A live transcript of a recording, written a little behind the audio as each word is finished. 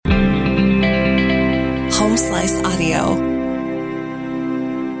Home Slice Audio.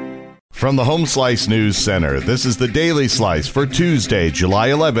 From the Home Slice News Center, this is the Daily Slice for Tuesday, July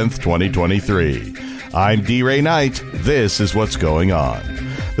 11th, 2023. I'm D. Ray Knight. This is what's going on.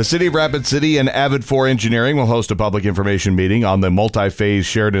 The City of Rapid City and Avid4 Engineering will host a public information meeting on the multi-phase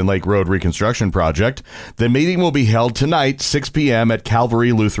Sheridan Lake Road reconstruction project. The meeting will be held tonight, 6 p.m. at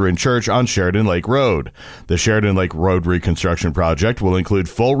Calvary Lutheran Church on Sheridan Lake Road. The Sheridan Lake Road reconstruction project will include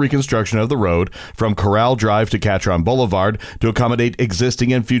full reconstruction of the road from Corral Drive to Catron Boulevard to accommodate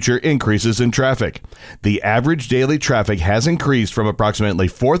existing and future increases in traffic. The average daily traffic has increased from approximately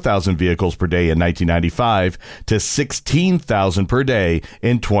 4,000 vehicles per day in 1995 to 16,000 per day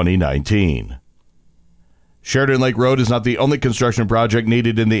in 2019. Sheridan Lake Road is not the only construction project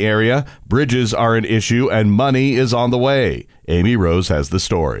needed in the area. Bridges are an issue and money is on the way. Amy Rose has the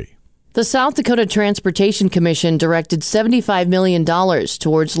story. The South Dakota Transportation Commission directed $75 million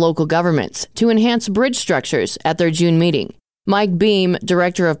towards local governments to enhance bridge structures at their June meeting. Mike Beam,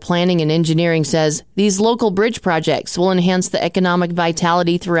 Director of Planning and Engineering, says these local bridge projects will enhance the economic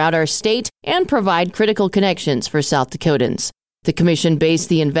vitality throughout our state and provide critical connections for South Dakotans. The commission based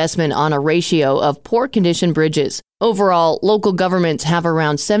the investment on a ratio of poor condition bridges. Overall, local governments have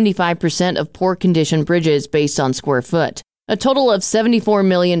around 75% of poor condition bridges based on square foot. A total of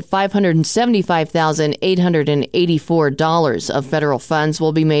 $74,575,884 of federal funds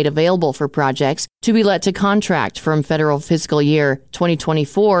will be made available for projects to be let to contract from federal fiscal year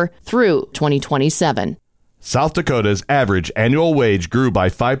 2024 through 2027. South Dakota's average annual wage grew by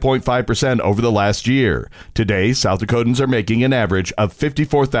 5.5% over the last year. Today, South Dakotans are making an average of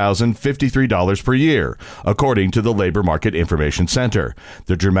 $54,053 per year, according to the Labor Market Information Center.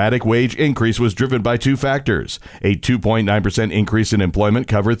 The dramatic wage increase was driven by two factors: a 2.9% increase in employment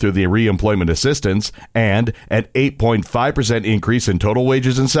covered through the reemployment assistance and an 8.5% increase in total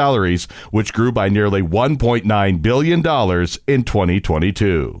wages and salaries, which grew by nearly $1.9 billion in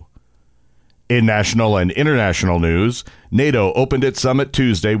 2022. In national and international news, NATO opened its summit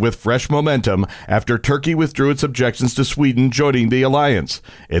Tuesday with fresh momentum after Turkey withdrew its objections to Sweden joining the alliance.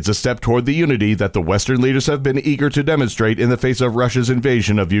 It's a step toward the unity that the Western leaders have been eager to demonstrate in the face of Russia's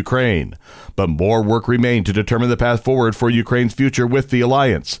invasion of Ukraine. But more work remained to determine the path forward for Ukraine's future with the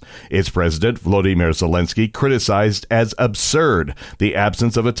alliance. Its president, Volodymyr Zelensky, criticized as absurd the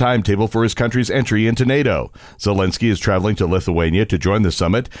absence of a timetable for his country's entry into NATO. Zelensky is traveling to Lithuania to join the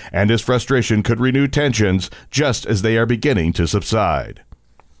summit, and his frustration could renew tensions just as they are beginning to subside.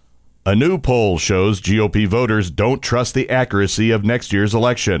 A new poll shows GOP voters don't trust the accuracy of next year's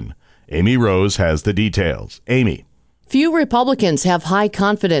election. Amy Rose has the details. Amy. Few Republicans have high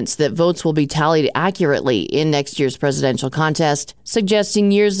confidence that votes will be tallied accurately in next year's presidential contest,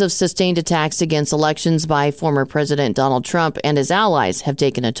 suggesting years of sustained attacks against elections by former President Donald Trump and his allies have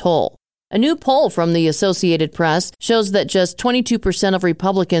taken a toll. A new poll from the Associated Press shows that just 22% of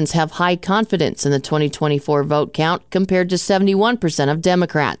Republicans have high confidence in the 2024 vote count compared to 71% of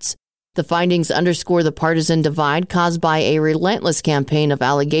Democrats. The findings underscore the partisan divide caused by a relentless campaign of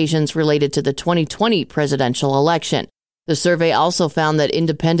allegations related to the 2020 presidential election. The survey also found that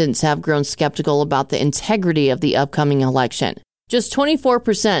independents have grown skeptical about the integrity of the upcoming election. Just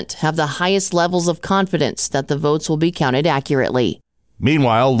 24% have the highest levels of confidence that the votes will be counted accurately.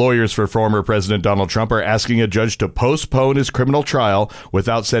 Meanwhile, lawyers for former President Donald Trump are asking a judge to postpone his criminal trial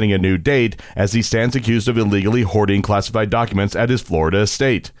without setting a new date as he stands accused of illegally hoarding classified documents at his Florida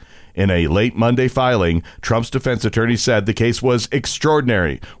estate. In a late Monday filing, Trump's defense attorney said the case was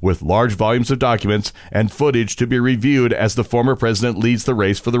extraordinary, with large volumes of documents and footage to be reviewed as the former president leads the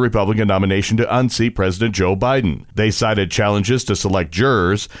race for the Republican nomination to unseat President Joe Biden. They cited challenges to select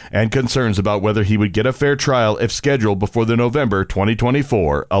jurors and concerns about whether he would get a fair trial if scheduled before the November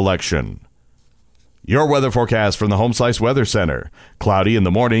 2024 election. Your weather forecast from the Home Slice Weather Center. Cloudy in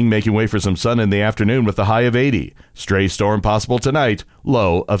the morning, making way for some sun in the afternoon with a high of 80. Stray storm possible tonight,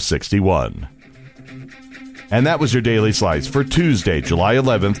 low of 61. And that was your Daily Slice for Tuesday, July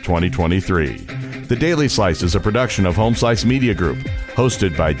 11th, 2023. The Daily Slice is a production of Home Slice Media Group,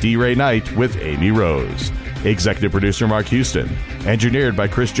 hosted by D. Ray Knight with Amy Rose. Executive producer Mark Houston. Engineered by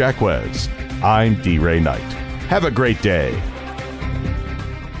Chris Jacquez. I'm D. Ray Knight. Have a great day.